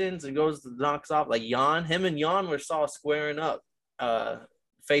 divisions and knocks off like Jan, him and Jan were squaring up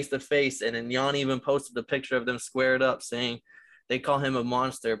face to face, and then Jan even posted a picture of them squared up saying they call him a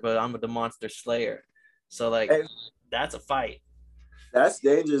monster, but I'm the monster slayer. So like that's a fight. That's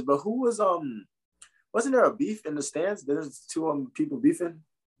dangerous. But who was wasn't there a beef in the stands? There's 2 people beefing.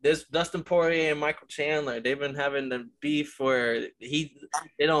 This Dustin Poirier and Michael Chandler, they've been having the beef where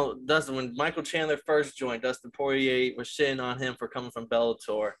when Michael Chandler first joined, Dustin Poirier was shitting on him for coming from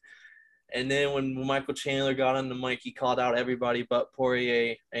Bellator. And then when Michael Chandler got on the mic, he called out everybody but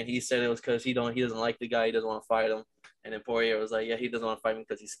Poirier, and he said it was because he doesn't like the guy, he doesn't want to fight him. And then Poirier was like, yeah, he doesn't want to fight him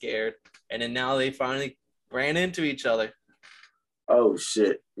because he's scared. And then now they finally ran into each other. Oh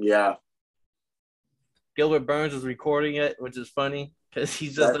shit! Yeah. Gilbert Burns was recording it, which is funny because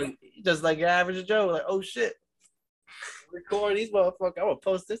he's just like average Joe. Like, oh shit, record these motherfuckers. I'm gonna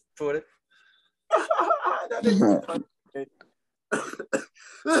post this to it.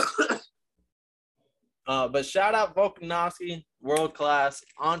 But shout out Volkanovski, world class.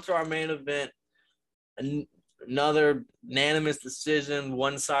 On to our main event. Another unanimous decision,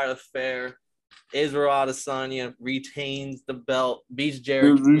 one-sided affair. Israel Adesanya retains the belt, beats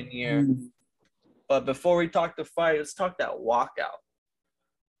Jared Cannonier. But before we talk the fight, let's talk that walkout.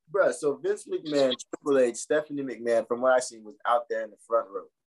 Bruh, so Vince McMahon, Triple H, Stephanie McMahon, from what I seen, was out there in the front row.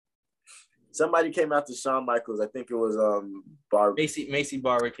 Somebody came out to Shawn Michaels. I think it was Barber. Macy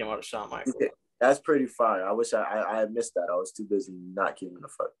Barber came out to Shawn Michaels. Yeah, that's pretty fire. I wish I had missed that. I was too busy not giving a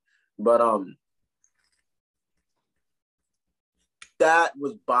fuck. But that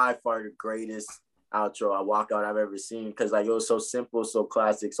was by far the greatest outro, walkout I've ever seen, because like it was so simple, so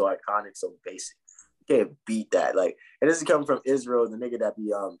classic, so iconic, so basic. You can't beat that. Like, and this is coming from Israel, the nigga that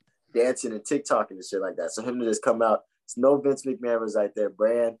be dancing and TikToking and shit like that. So him to just come out, it's no Vince McMahon was right there,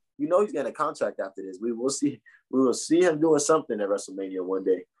 brand. You know he's getting a contract after this. We will see him doing something at WrestleMania one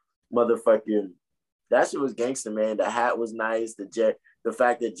day. Motherfucking that shit was gangster, man. The hat was nice. The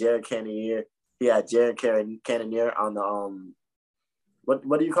fact that Jared Cannonier, he had Jared Cannonier on the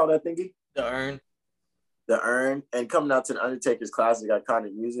what do you call that thingy? The urn. The urn, and coming out to the Undertaker's classic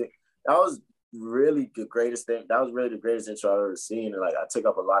iconic music. That was really the greatest thing. That was really the greatest intro I've ever seen. And like I took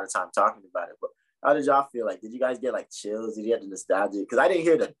up a lot of time talking about it. But how did y'all feel? Like, did you guys get like chills? Did you get the nostalgia? Because I didn't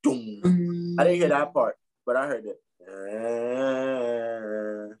hear the doom. I didn't hear that part, but I heard it.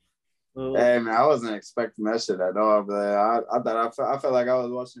 Hey man, I wasn't expecting that shit at all, but I felt like I was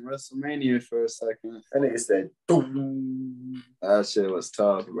watching WrestleMania for a second. That nigga said, "Doom." That shit was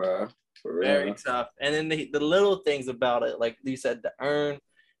tough, bro. For real. Very tough. And then the little things about it, like you said, the urn,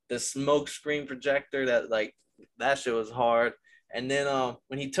 the smoke screen projector, that shit was hard. And then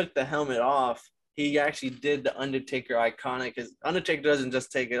when he took the helmet off, he actually did the Undertaker iconic. Because Undertaker doesn't just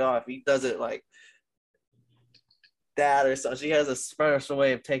take it off; he does it like that or so. She has a special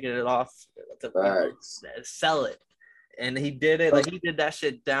way of taking it off to sell it. And he did it, like he did that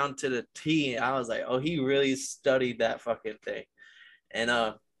shit down to the T. I was like, oh, he really studied that fucking thing.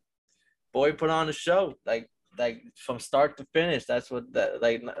 And boy put on a show, like from start to finish. That's what that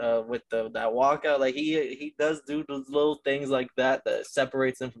with that walkout, like he does do those little things like that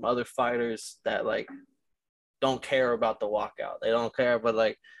separates him from other fighters that like don't care about the walkout. They don't care, but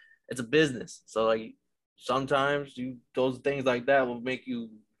like it's a business. So like sometimes those things like that will make you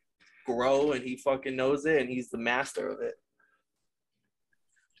grow, and he fucking knows it, and he's the master of it.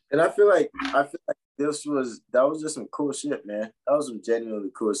 And I feel like that was just some cool shit, man. That was some genuinely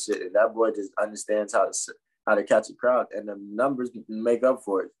cool shit, and that boy just understands how to catch a crowd, and the numbers make up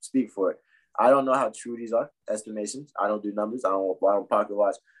for it, speak for it. I don't know how true these are estimations. I don't do numbers. I don't pocket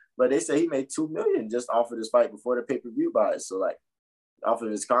watch, but they say he made $2 million just off of this fight before the pay-per-view buys. So like, off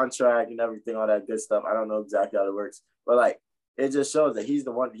of his contract and everything, all that good stuff. I don't know exactly how it works, but like it just shows that he's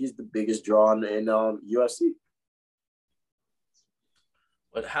the biggest draw in UFC.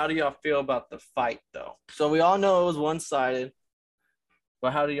 But how do y'all feel about the fight though? So we all know it was one-sided,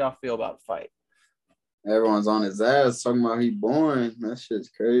 but how do y'all feel about the fight? Everyone's on his ass talking about he boring. That shit's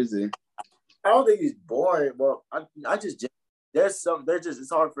crazy. I don't think he's boring. Well, it's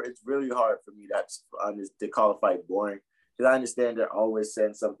really hard for me to call a fight boring. Because I understand they're always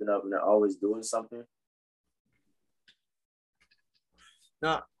setting something up and they're always doing something.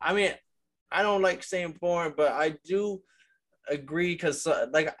 No, I mean, I don't like saying boring, but I do agree because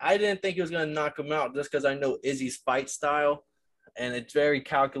like I didn't think he was gonna knock him out just because I know Izzy's fight style, and it's very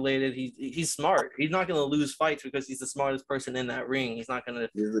calculated. He's smart. He's not gonna lose fights because he's the smartest person in that ring. He's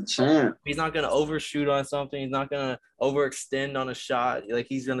a champ. He's not gonna overshoot on something. He's not gonna overextend on a shot. Like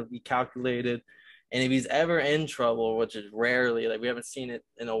he's gonna be calculated. And if he's ever in trouble, which is rarely, like we haven't seen it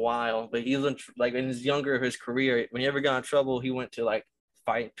in a while, but he's like in his career, when he ever got in trouble, he went to like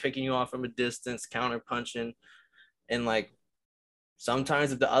fight, picking you off from a distance, counter punching, and like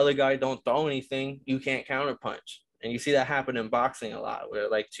sometimes if the other guy don't throw anything, you can't counter punch, and you see that happen in boxing a lot, where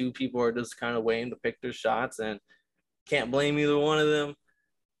like two people are just kind of waiting to pick their shots, and can't blame either one of them.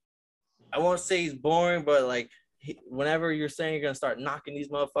 I won't say he's boring, but like, whenever you're saying you're gonna start knocking these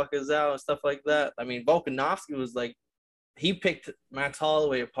motherfuckers out and stuff like that, I mean, Volkanovski was like, he picked Max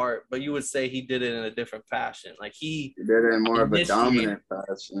Holloway apart, but you would say he did it in a different fashion. Like he did it in more of a dominant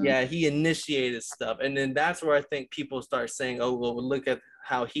fashion. Yeah, he initiated stuff, and then that's where I think people start saying, "Oh, well, look at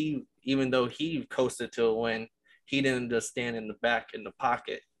how he, even though he coasted to a win, he didn't just stand in the back in the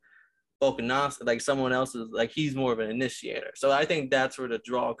pocket." Volkanovski, like someone else is like, he's more of an initiator. So I think that's where the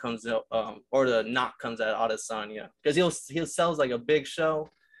draw comes out, or the knock comes at Adesanya, because he'll sells like a big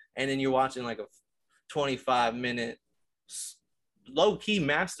show, and then you're watching like a 25-minute low-key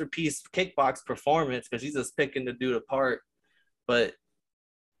masterpiece kickbox performance because he's just picking the dude apart, but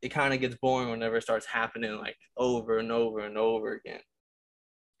it kind of gets boring whenever it starts happening like over and over and over again.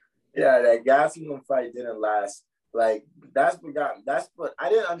 Yeah, that Gastelum fight didn't last. Like that's what I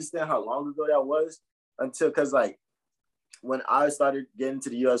didn't understand how long ago that was until, because like when I started getting to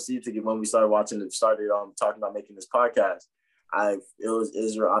the UFC when we started talking about making this podcast, it was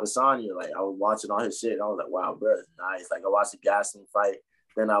Israel Adesanya. Like I was watching all his shit and I was like, wow, bro, it's nice. Like I watched the Gastelum fight,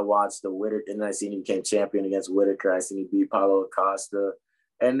 then I watched the Whittaker, and I seen he became champion against Whittaker. I seen he beat Paulo Costa,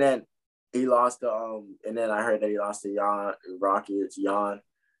 and then he lost to and then I heard that he lost to Jan,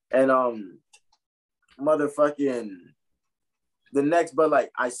 and motherfucking the next, but like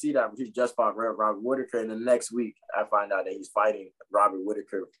I see that he just fought Robert Whittaker, and the next week I find out that he's fighting Robert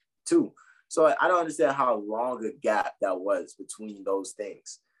Whittaker too. So I don't understand how long a gap that was between those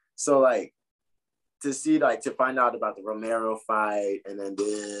things. So like to see like to find out about the Romero fight and then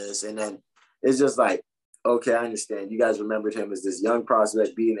this and then it's just like, okay, I understand. You guys remembered him as this young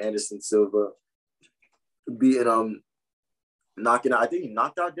prospect beating Anderson Silva, beating knocking out. I think he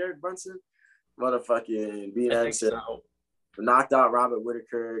knocked out Derek Brunson. Motherfucking beating Anderson. So. Knocked out Robert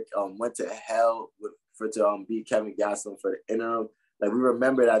Whitaker. Went to hell to beat Kevin Gastelum for the interim. Like we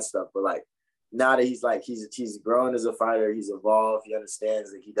remember that stuff, but like now that he's grown as a fighter, he's evolved. He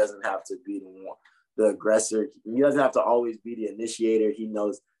understands that he doesn't have to be the aggressor. He doesn't have to always be the initiator. He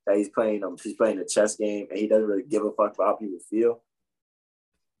knows that he's playing a chess game, and he doesn't really give a fuck about how people feel.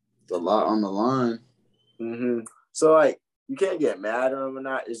 It's a lot on the line. Mm-hmm. So like you can't get mad at him or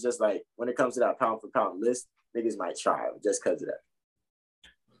not. It's just like when it comes to that pound for pound list, niggas might try just because of that.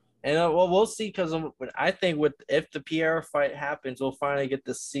 And well, we'll see because I think if the Pierre fight happens, we'll finally get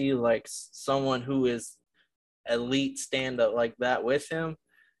to see like someone who is elite stand up like that with him,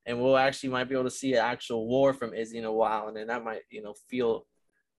 and we'll actually might be able to see an actual war from Izzy in a while, and then that might feel,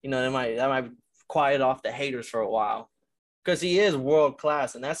 that might quiet off the haters for a while, because he is world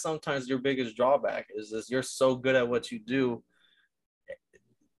class, and that's sometimes your biggest drawback is you're so good at what you do.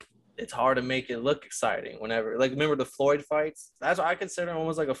 It's hard to make it look exciting whenever, like, remember the Floyd fights? That's what I consider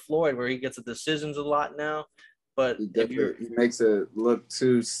almost like a Floyd, where he gets the decisions a lot now. But he makes it look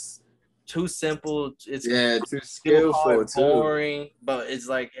too simple. It's too skillful, boring. But it's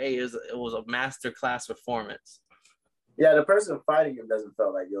like, hey, it was a masterclass performance. Yeah, the person fighting him doesn't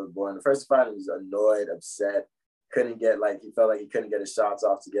feel like it was boring. The person fighting was annoyed, upset, he felt like he couldn't get his shots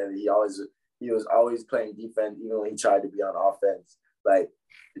off together. He was always playing defense, even when he tried to be on offense. Like,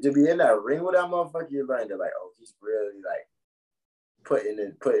 to be in that ring with that motherfucker, you're learning like, oh, he's really like putting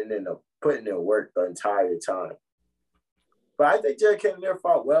in work the entire time. But I think Jared Cannonier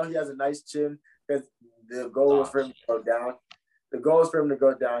fought well. He has a nice chin because the goal was for him to go down. The goal is for him to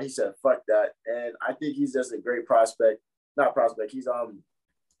go down. He said, fuck that. And I think he's just a great prospect. Not prospect. He's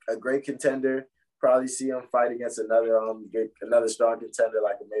a great contender. Probably see him fight against another strong contender,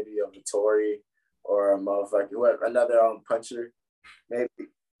 like maybe a Vittori or a motherfucker, another puncher.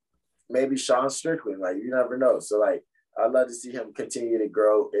 Maybe Sean Strickland. Like, you never know. So like, I'd love to see him continue to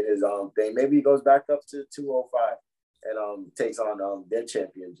grow in his thing. Maybe he goes back up to 205 and takes on their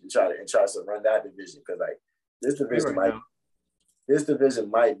champions and tries to run that division, because like this division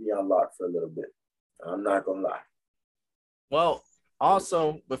might be unlocked for a little bit. I'm not gonna lie. Well,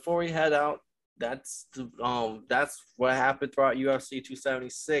 also before we head out, that's what happened throughout UFC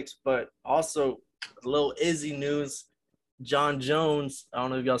 276. But also a little Izzy news. Jon Jones, I don't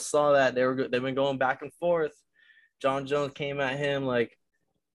know if y'all saw that. They've been going back and forth. Jon Jones came at him like,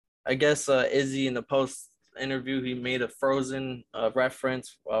 I guess Izzy in the post interview, he made a Frozen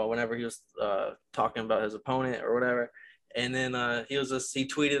reference whenever he was talking about his opponent or whatever. And then he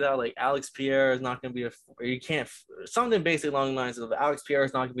tweeted out like, Alex Pierre is not going to be something basically along the lines of Alex Pierre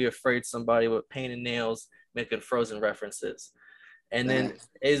is not going to be afraid of somebody with paint and nails making Frozen references. And then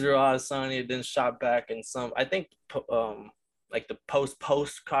Israel Adesanya then shot back in I think like the post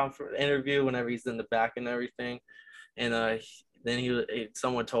conference interview whenever he's in the back and everything. And then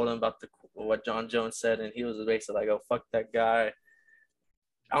someone told him about what Jon Jones said, and he was basically like, "Oh, fuck that guy."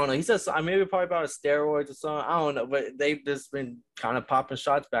 I don't know. He says maybe probably about steroids or something. I don't know, but they've just been kind of popping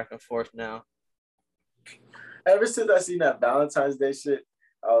shots back and forth now. Ever since I seen that Valentine's Day shit,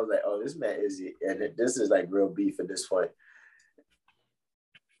 I was like, "Oh, this man Izzy, and this is like real beef at this point."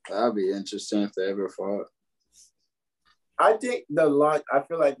 That'd be interesting if they ever fought. I think I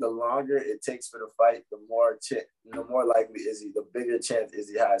feel like the longer it takes for the fight, the more likely the bigger chance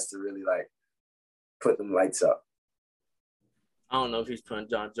Izzy has to really like put them lights up. I don't know if he's putting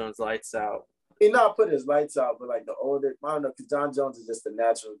Jon Jones lights out. He not put his lights out, but like the older, I don't know, because Jon Jones is just a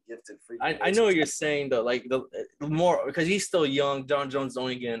natural gifted freak. I know what you're saying though, like the more, because he's still young. Jon Jones is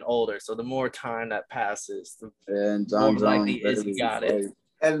only getting older, so the more time that passes, the more likely Izzy got it.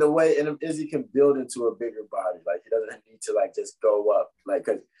 And if Izzy can build into a bigger body, like he doesn't need to like just go up, like,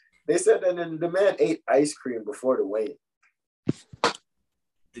 because they said that the man ate ice cream before the weigh-in.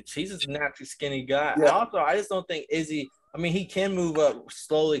 He's just a naturally skinny guy. Yeah. Also, I just don't think Izzy. I mean, he can move up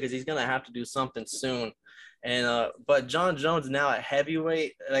slowly because he's gonna have to do something soon. And but Jon Jones now at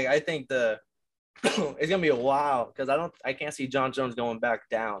heavyweight, like I think it's gonna be a while because I can't see Jon Jones going back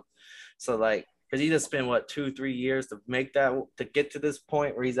down. So like, because he just spent 2-3 years to get to this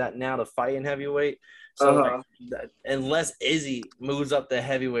point where he's at now to fight in heavyweight. So like, unless Izzy moves up to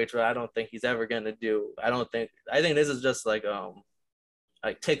heavyweight, I don't think he's ever gonna do. I think this is just like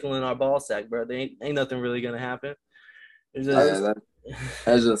tickling our ball sack, bro. There ain't nothing really gonna happen. That's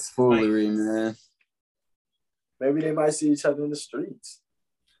just foolery, man. Maybe they might see each other in the streets.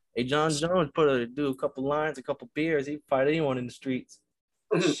 Hey, John Jones do a couple lines, a couple beers. He'd fight anyone in the streets.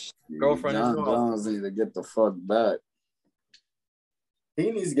 Girlfriend John Jones needs to get the fuck back. He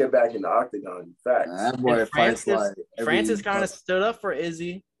needs to get back in the octagon. Facts. That boy fights like Francis kind of stood up for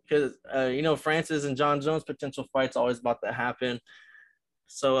Izzy because Francis and John Jones potential fights always about to happen.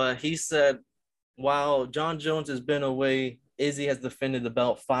 So he said, while John Jones has been away, Izzy has defended the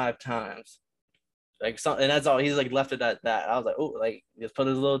belt 5 times. And that's all. He's like left it at that. I was like, oh, like just put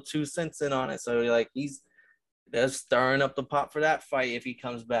his little 2 cents in on it. So like they're stirring up the pot for that fight if he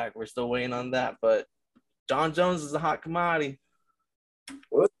comes back. We're still waiting on that, but John Jones is a hot commodity.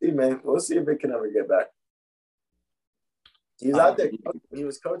 We'll see, man. We'll see if it can ever get back. He's out there. He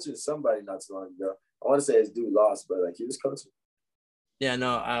was coaching somebody not so long ago. I want to say his dude lost, but like he was coaching. Yeah,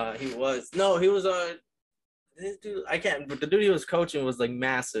 no, he was. No, he was this dude. I can't. But the dude he was coaching was like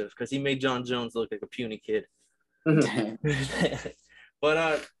massive because he made John Jones look like a puny kid.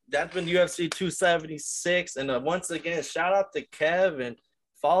 But that's been UFC 276, and once again, shout out to Kev and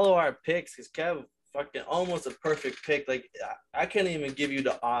follow our picks because Kev fucking almost a perfect pick. Like I can't even give you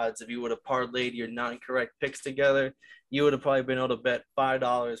the odds if you would have parlayed your non-correct picks together. You would have probably been able to bet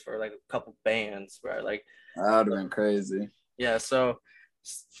 $5 for like a couple bands, right? Like that would have been crazy. Yeah, so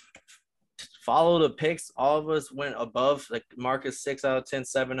follow the picks. All of us went above, like Marcus 6 out of 10,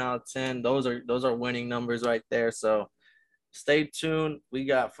 7 out of 10. Those are winning numbers right there. So stay tuned. We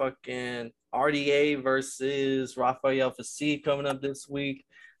got fucking RDA versus Rafael Fasi coming up this week,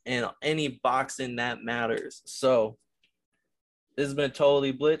 and any boxing that matters. So this has been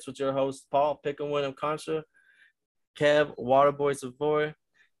Totally Blitz with your host Paul Pick'em Win'em Concha, Kev Waterboy Savoy,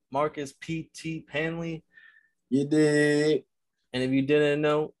 Marcus PT Panley. You did. And if you didn't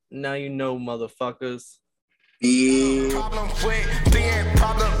know, now you know, motherfuckers. Problem with being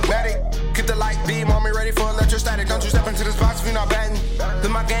problematic. Get the light beam on me ready for electrostatic. Don't you step into this box if you're not batting. Cause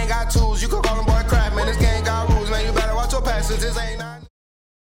my gang got tools. You can call them boy crap, man. This gang got rules, man. You better watch your passes. This ain't none.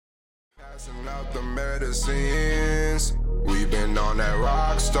 Passing out the medicines. We've been on that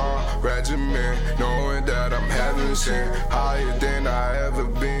rock star regimen, knowing that I'm heaven sent, higher than I